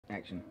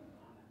Action.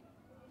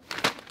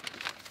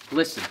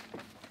 Listen,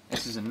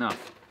 this is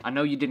enough. I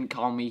know you didn't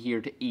call me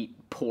here to eat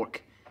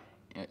pork.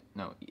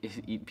 No,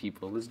 eat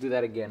people. Let's do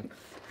that again.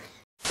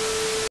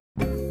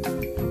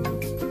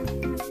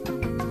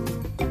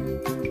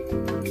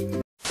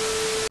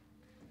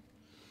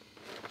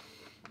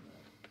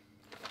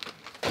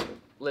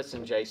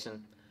 Listen,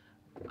 Jason.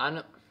 I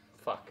know.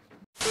 Fuck.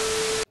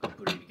 I'm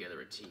putting together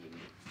a team.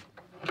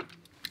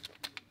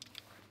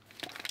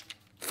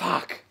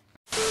 Fuck.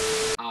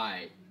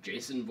 I,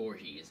 Jason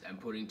Voorhees, am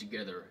putting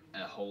together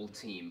a whole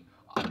team.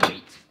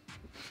 Wait.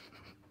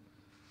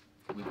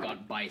 We've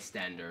got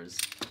bystanders.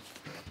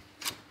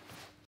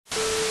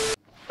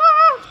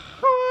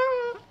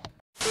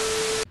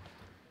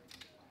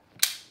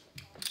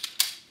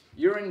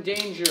 You're in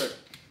danger.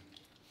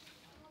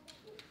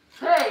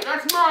 Hey,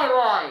 that's my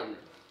line!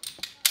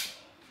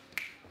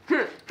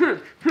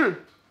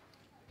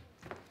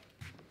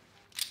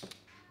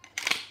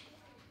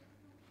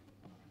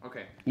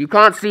 Okay. You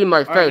can't see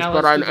my face, now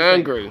but let's I'm do the thing.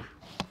 angry.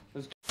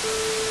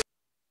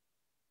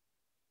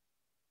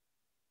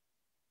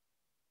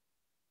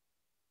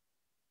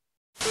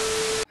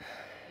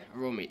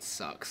 Raw meat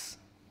sucks.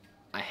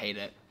 I hate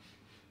it.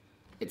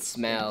 It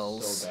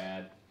smells so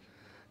bad.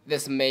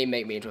 This may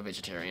make me into a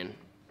vegetarian.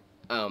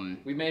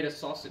 We made a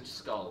sausage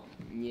skull.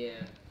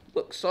 Yeah.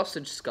 Look,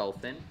 sausage skull,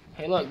 Finn.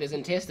 Hey, look, there's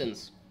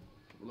intestines.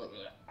 Look.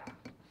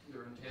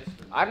 Your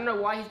intestines. I don't know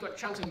why he's got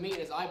chunks of meat in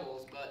his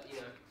eyeballs, but you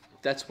know.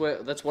 That's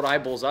what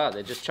eyeballs are.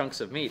 They're just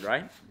chunks of meat,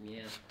 right?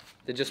 Yeah.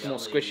 They're just more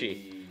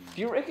squishy.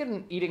 Do you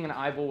reckon eating an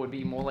eyeball would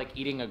be more like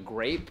eating a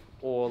grape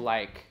or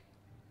like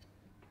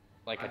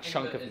a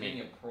chunk of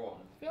meat?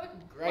 I feel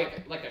like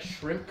great. Like a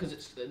shrimp,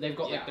 because they've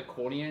got like the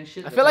cornea and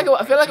shit. I feel like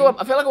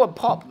it would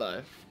pop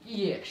though.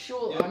 Yeah,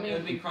 sure. Yeah, I mean, it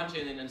would be crunchy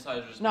and then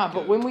inside just. no,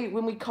 but when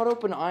we cut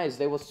open eyes,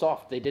 they were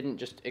soft. They didn't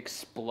just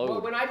explode.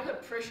 Well, when I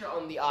put pressure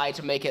on the eye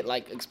to make it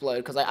like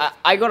explode, because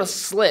I got a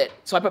slit,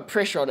 so I put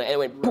pressure on it and it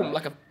went boom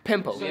like a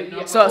pimple.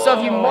 So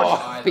if you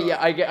munch, but yeah,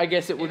 I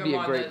guess it would be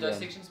a great. The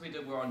sections we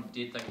did were on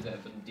dead things that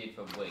have been dead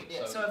for weeks.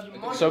 Yeah, so if you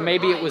munch So on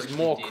maybe an it eye, was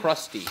more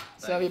crusty.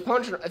 So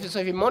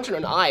if you munch on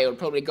an eye, it would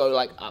probably go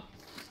like up.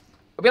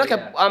 It'd be like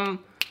a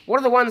What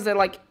are the ones that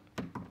like?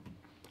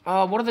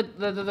 What are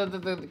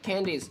the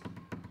candies?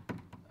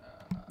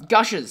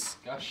 Gushers.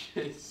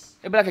 Gushes.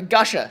 It'd be like a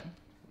gusher.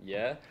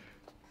 Yeah.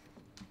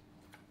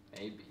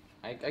 Maybe.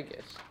 I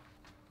guess.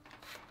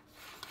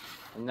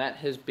 And that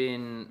has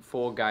been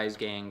 4 Guys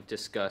Gang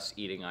discuss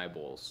eating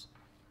eyeballs.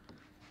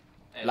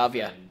 Love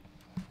ya.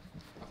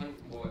 I think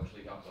we'll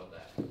actually upload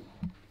that.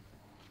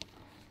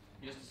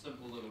 Just a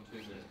simple little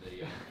 2-minute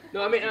video.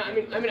 No, I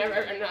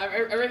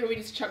reckon we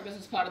just chuck this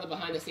as part of the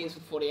behind the scenes for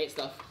 48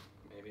 stuff.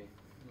 Maybe.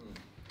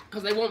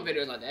 Because they want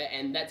videos like that,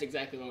 and that's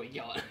exactly what we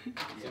got.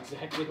 That's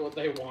exactly what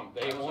they want.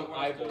 They want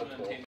eyeball pork.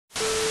 pork.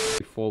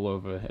 You fall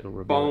over, it'll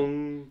reveal.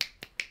 Boom.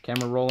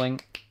 Camera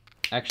rolling.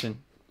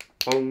 Action.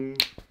 Boom.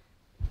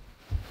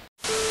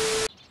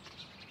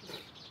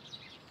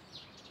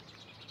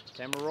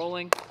 Camera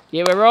rolling.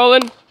 Yeah, we're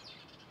rolling.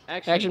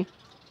 Action.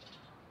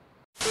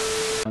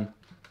 A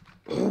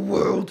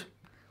world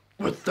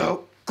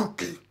without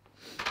Cookie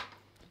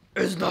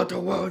is not a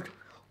world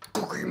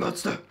Cookie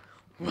Monster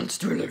wants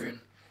to live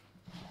in.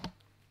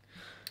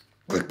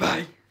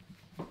 Goodbye.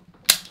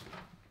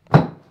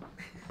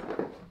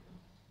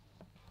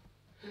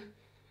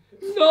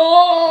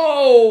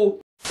 No!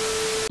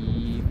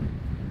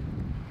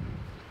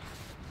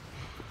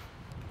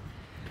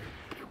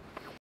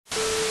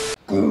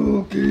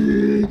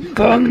 Cookie.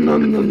 Nom,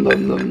 nom, nom,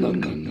 nom, nom,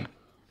 nom, nom.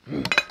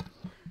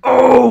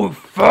 Oh,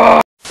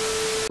 fuck.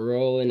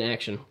 Roll in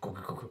action.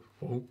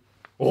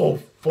 Oh,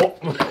 fuck.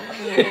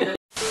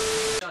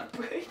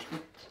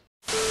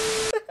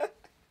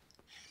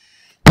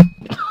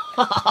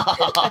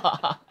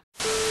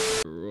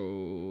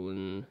 Roll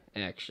in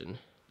action.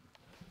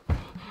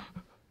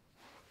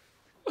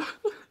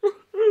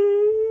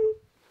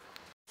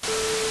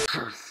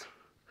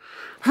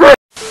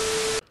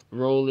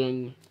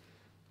 Rolling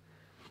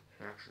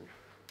action.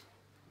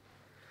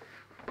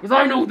 Because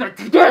I know that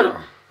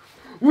together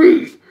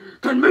we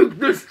can make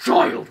this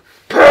child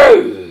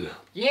pay.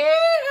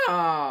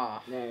 Yeah!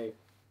 No.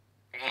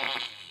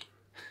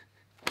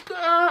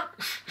 I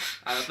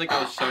don't think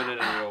I was shown it in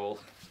a roll.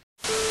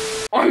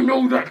 I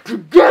know that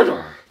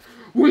together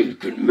we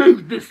can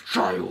make this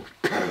child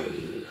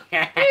pay.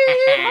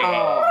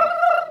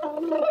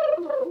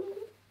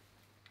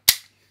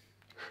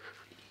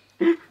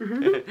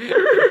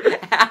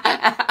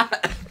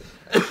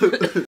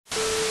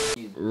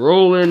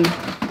 Rolling.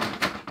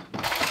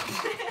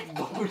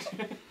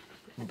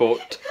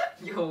 Boat.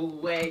 Yo,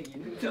 way,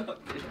 you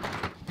knocked it.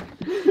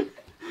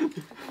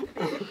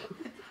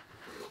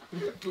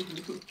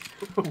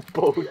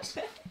 Boat.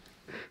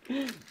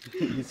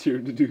 Easier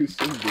to do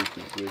some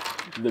dishes with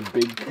the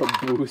big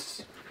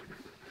caboose.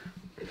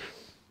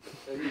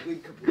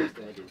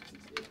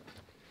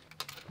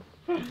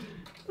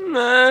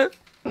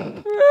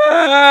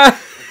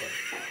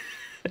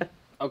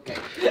 Okay.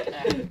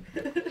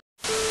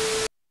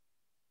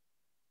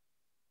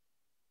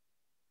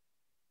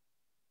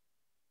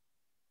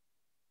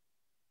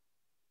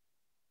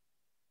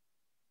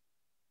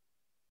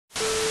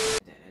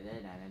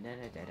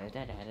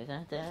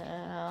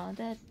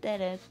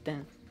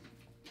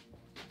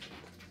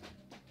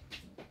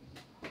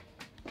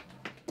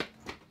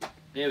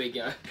 There we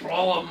go.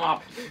 Roll them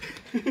up.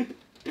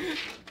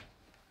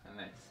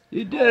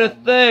 You did a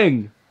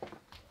thing.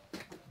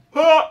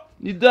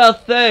 You did a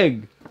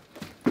thing.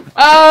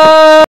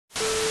 Ah!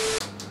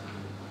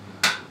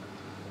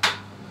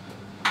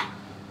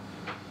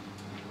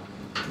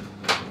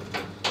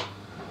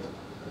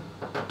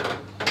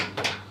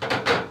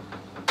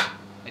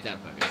 It's out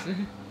of focus.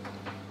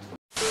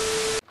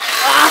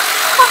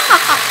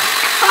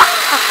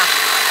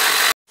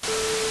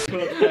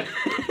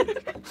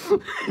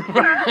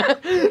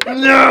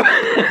 No!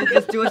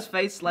 Just do his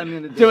face slamming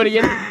on the Do it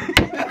again.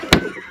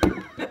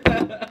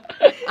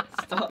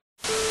 Stop.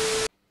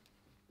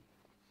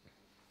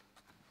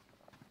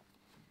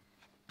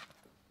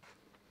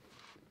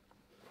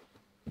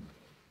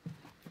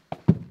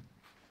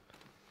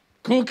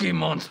 Cookie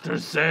Monster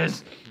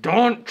says,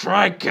 don't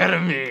try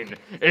ketamine.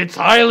 It's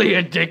highly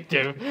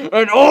addictive.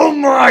 And oh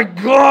my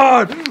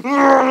god!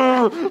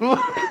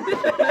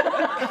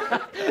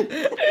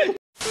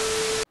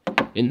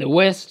 In the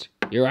West,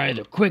 you're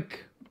either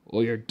quick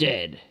or you're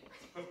dead.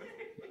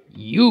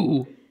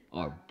 You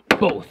are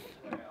both.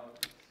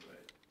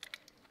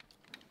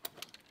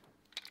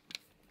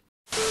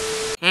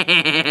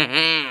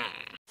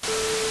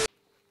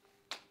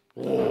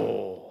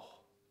 Oh.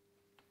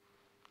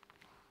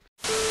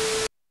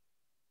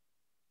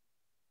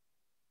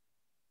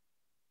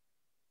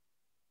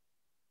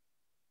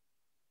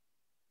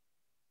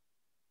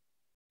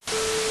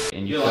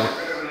 And you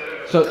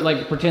so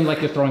like pretend like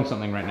you're throwing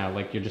something right now,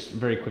 like you're just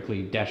very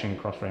quickly dashing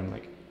across frame,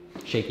 like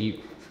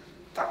shaky,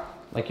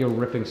 like you're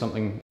ripping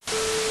something.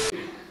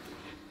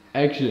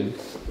 Action.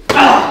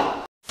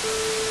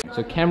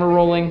 So camera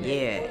rolling.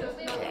 Yeah.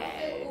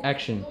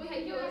 Action.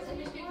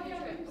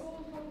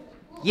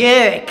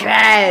 You're a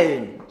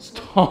clown.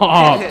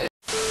 Stop.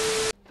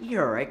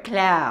 You're a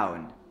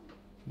clown.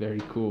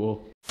 Very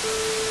cool.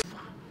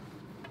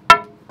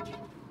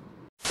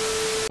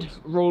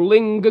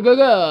 Rolling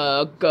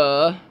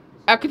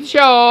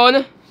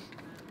action.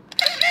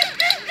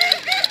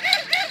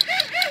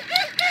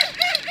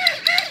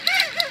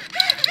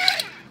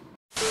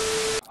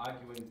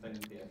 Arguing things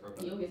there for a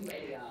bit. You'll get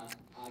ready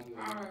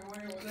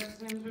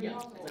arguing. Yeah,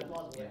 it's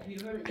impossible. Have you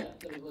heard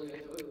that?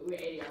 We're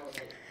 80 hours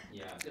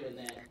Yeah. doing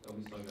that. That'll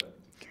be so good.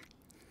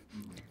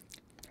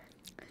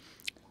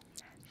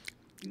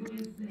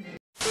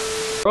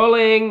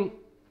 Rolling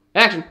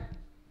action.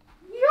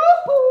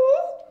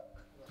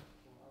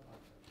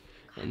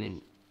 And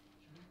then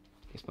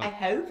it's I fine.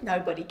 hope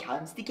nobody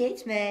comes to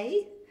get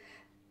me.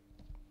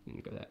 Let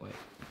me go that way.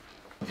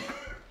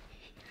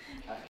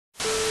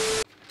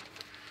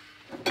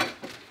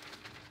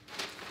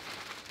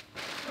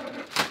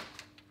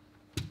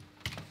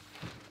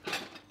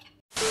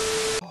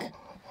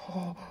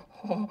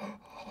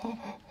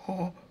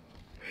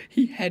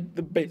 He had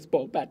the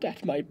baseball bat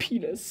at my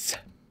penis.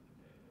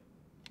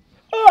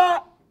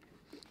 Ah!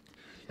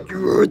 You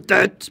heard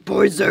that,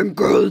 boys and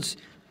girls?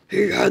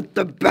 He had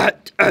the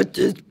bat at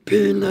his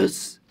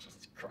penis.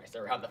 Jesus Christ,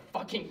 around the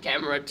fucking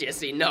camera,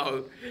 Jesse,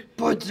 no.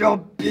 Put your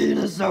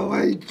penis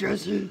away,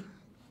 Jesse.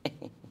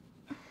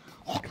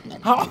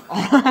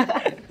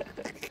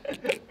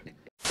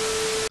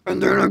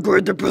 And then I'm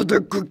going to put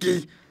the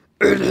cookie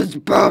in his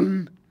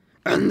bum.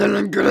 And then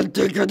I'm gonna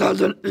take it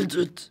out and eat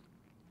it.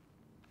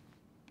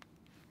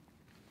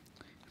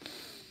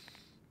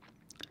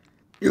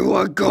 You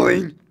are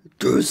going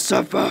to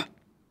suffer.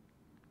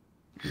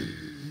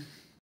 He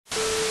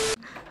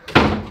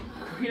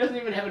doesn't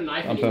even have a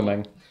knife I'm anymore.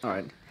 filming.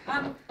 Alright.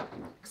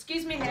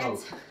 Excuse me,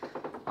 heads.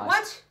 Hi.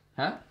 What?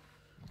 Huh?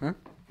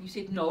 You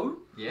said no?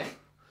 Yeah.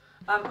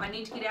 I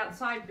need to get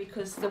outside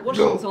because the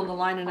washing's on the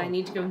line and I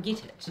need to go and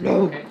get it.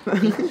 No. Okay.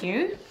 Thank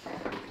you.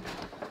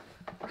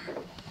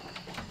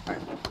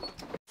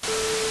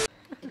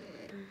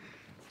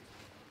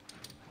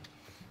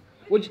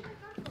 Would you,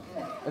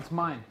 It's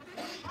mine.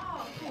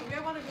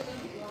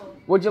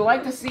 would you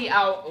like to see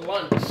our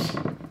lunch?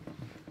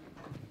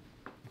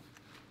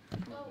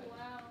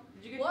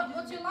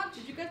 What's your lunch?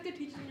 Did you guys get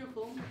teachers in your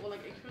phone or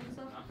like extra and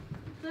stuff?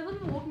 So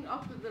everyone walking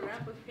up with the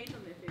ramp with paint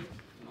on their face.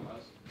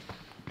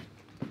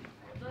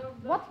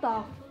 What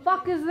the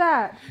fuck is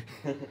that?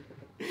 Intestines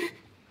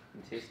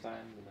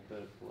and a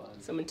bit of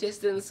blood. Some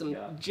intestines, some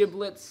Yeah.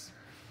 giblets.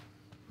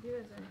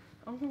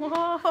 Oh,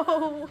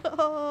 whoa!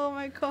 Oh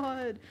my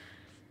god.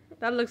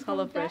 That looks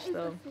hella fresh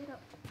though.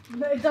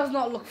 No, it does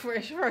not look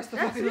fresh, first of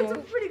all. It's a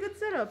pretty good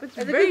setup. It's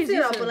It's a very good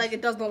setup, decent. but like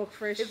it does not look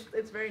fresh.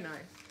 it's very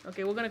nice.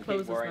 Okay, we're gonna close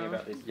Keep this worrying now.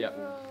 about these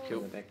people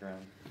in the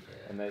background.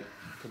 And they're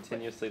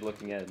continuously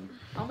looking in.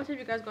 How much have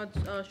you guys got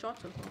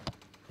shots so far?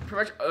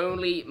 Pretty much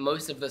only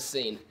most of the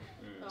scene.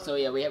 So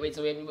yeah, we're a bit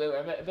Got a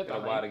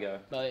while to behind. go.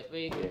 But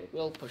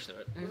we'll push through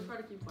it. We'll try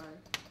to keep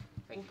quiet.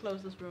 We'll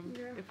close this room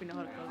if we know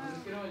how to close it.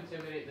 We're gonna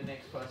intimidate the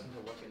next person to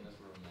look in this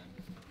room then.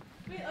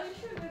 Wait, are you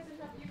sure you guys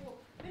didn't have people?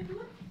 They do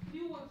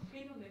want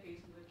paint on their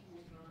faces that you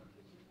walking around.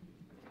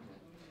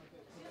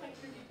 See like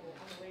 3 people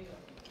on the way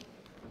up. Put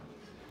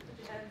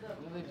your hands up.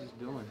 What are they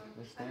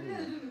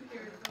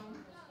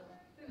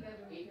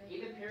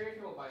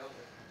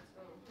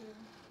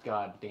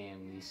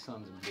these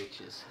sons of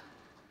bitches.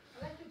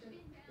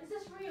 Is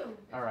this real?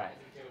 All right.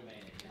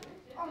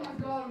 Oh my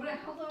god, What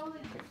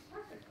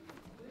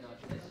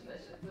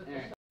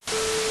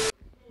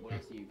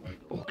else do you want?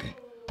 Okay.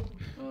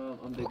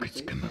 I'm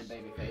Focus, Babyface come on. and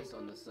Babyface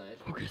on this side.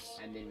 Focus.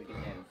 And then we can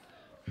have.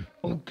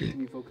 Okay. Can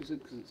you focus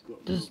it? Because it's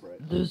got This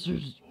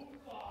is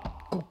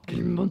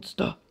Cookie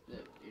Monster.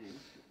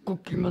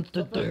 Cookie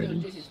Monster dirty.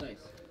 Jesse's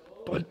face.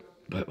 But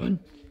one.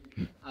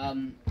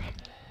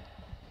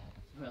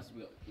 Who else have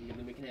we got? And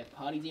then we can have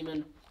Party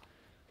Demon.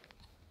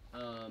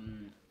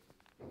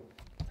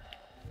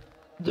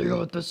 They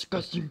are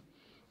discussing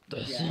the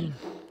Yeah. scene.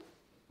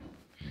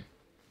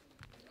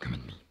 Come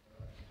with me.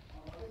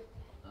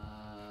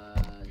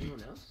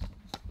 Anyone else?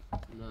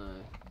 No.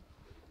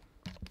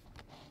 So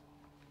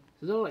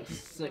there's only like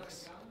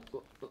 6.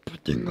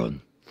 Putting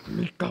on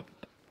makeup.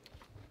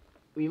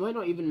 We might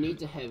not even need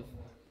to have.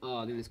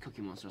 Oh, then there's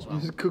Cookie Monster as well.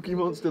 There's Cookie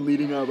Monster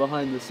leading our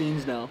behind the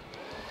scenes now.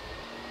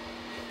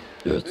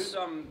 Yes. Whose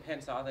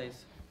pants are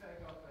these?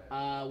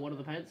 What are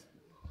the pants?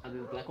 Are they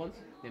the black ones?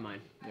 They're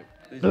mine.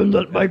 They're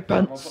not my I'll put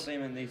pants.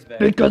 them in these bags.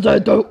 Because I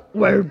don't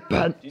wear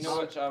pants. Do you know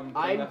which I'm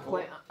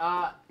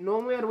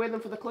normally I'd wear them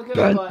for the clicker,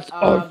 Pants but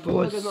are the for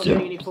clicker's not doing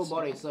any simps. full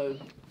body, so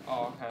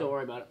Oh, okay. don't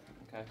worry about it.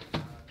 Okay.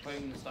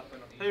 Putting the stuff in.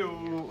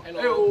 Hello.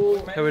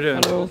 How we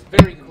doing? Hello.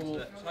 Very cool.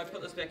 Should I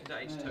put this back into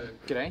H2?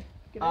 G'day.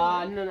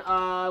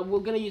 No, we're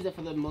gonna use that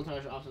for the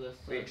montage after this.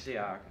 We actually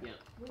are. Yeah.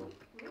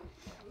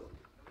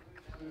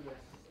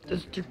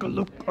 Let's take a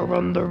look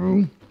around the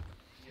room.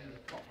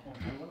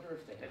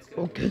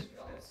 Okay.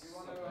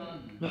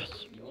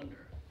 Yes.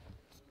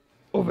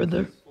 Over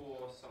there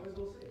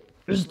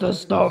is the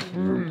staff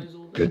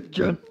room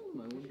kitchen.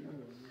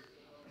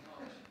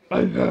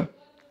 I hear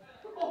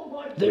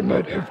they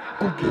might have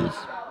cookies.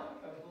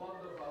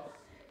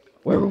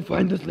 We will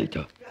find this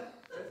later.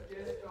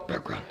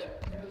 Background.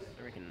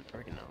 I reckon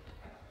no.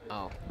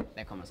 Oh,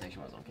 that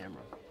conversation was on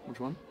camera. Which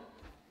one?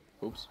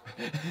 Oops.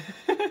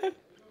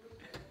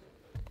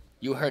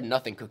 You heard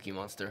nothing, Cookie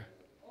Monster.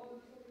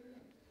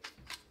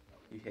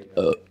 You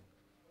heard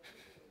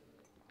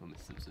Homer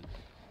Simpson.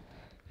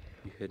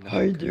 You heard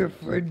Hi there,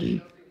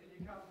 Freddy.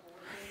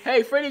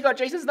 Hey, Freddy got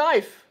Jason's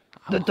knife!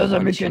 That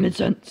doesn't make any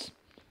sense.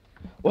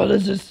 What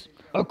is this?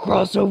 A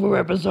crossover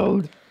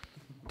episode?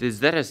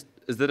 Is that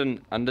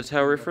an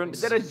Undertale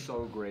reference? Is that a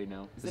So grey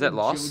now. Is that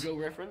Lost? JoJo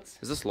reference?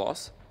 Is this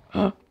Lost?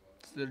 Huh?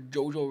 Is that a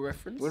JoJo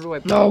reference? Where do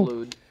I No.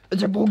 upload?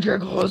 It's a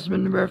BoJack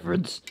Horseman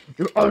reference.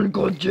 You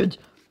uncultured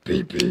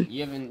PP.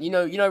 You haven't, you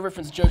know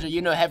reference JoJo,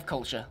 you know have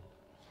culture.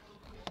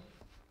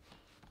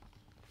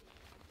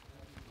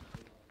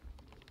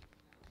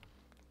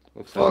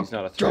 Looks like Fuck he's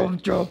not a threat.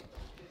 JoJo.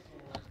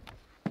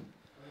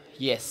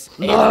 Yes,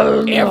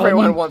 No,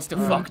 everyone no. wants to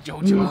fuck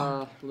JoJo.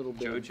 A little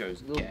bit.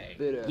 JoJo's Little gay.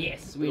 bit of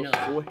Yes, we know.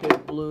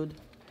 forehead blood.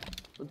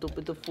 A little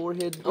bit of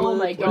forehead blood. Oh my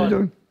What are you god.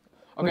 doing?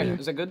 Okay, Okay.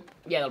 is that good?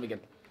 Yeah, that'll be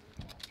good.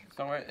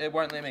 Somewhere it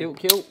won't let me.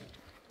 Kill.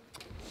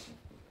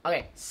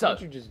 Okay, so,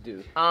 What you just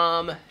do?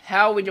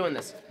 how are we doing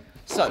this?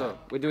 So,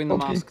 We're doing the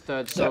Okay. mask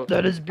third. So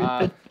That has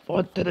been it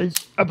for today's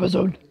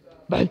episode.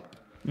 Bye.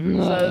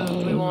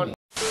 so we want